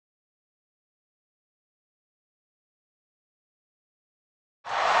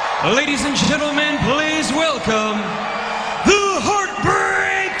Ladies and gentlemen, please welcome the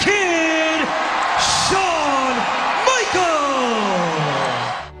Heartbreak Kid, Shawn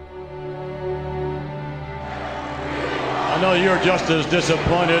I know you're just as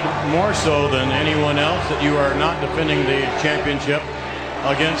disappointed, more so than anyone else, that you are not defending the championship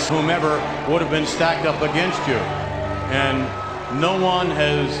against whomever would have been stacked up against you. And no one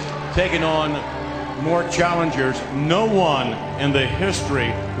has taken on more challengers. No one in the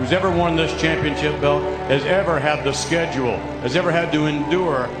history who's ever won this championship belt has ever had the schedule, has ever had to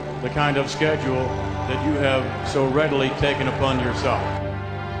endure the kind of schedule that you have so readily taken upon yourself.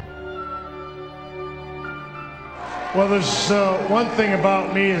 Well, there's one thing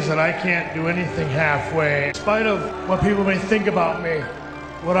about me is that I can't do anything halfway. In spite of what people may think about me,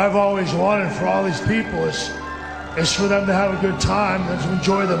 what I've always wanted for all these people is for them to have a good time and to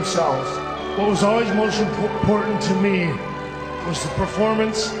enjoy themselves. What was always most important to me was the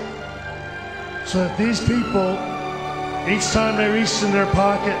performance, so that these people, each time they reached in their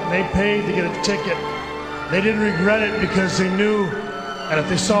pocket and they paid to get a ticket, they didn't regret it, because they knew that if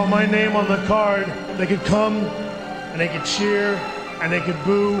they saw my name on the card, they could come and they could cheer and they could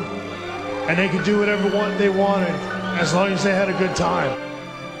boo and they could do whatever they wanted, as long as they had a good time.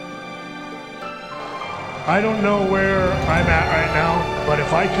 I don't know where I'm at right now, but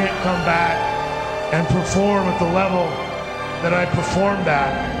if I can't come back and perform at the level that I performed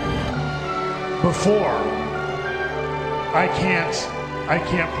at before, I can't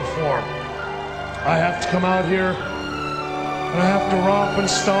perform. I have to come out here and I have to romp and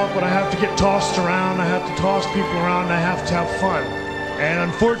stomp, and I have to get tossed around, I have to toss people around, and I have to have fun.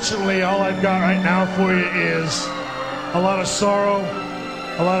 And unfortunately, all I've got right now for you is a lot of sorrow,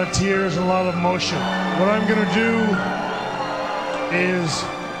 a lot of tears, and a lot of emotion. What I'm gonna do is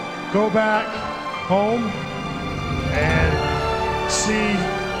go back home and see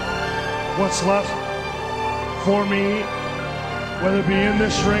what's left for me, whether it be in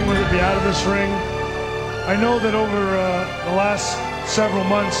this ring, whether it be out of this ring. I know that over the last several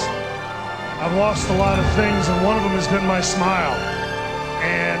months, I've lost a lot of things, and one of them has been my smile.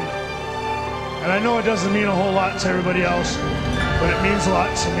 And I know it doesn't mean a whole lot to everybody else, but it means a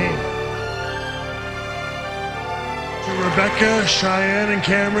lot to me. To Rebecca, Cheyenne, and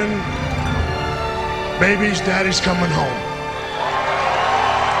Cameron, babies, daddy's coming home.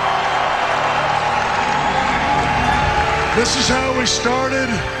 This is how we started,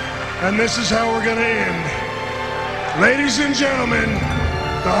 and this is how we're gonna end. Ladies and gentlemen,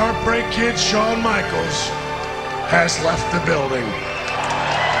 the Heartbreak Kid, Shawn Michaels, has left the building.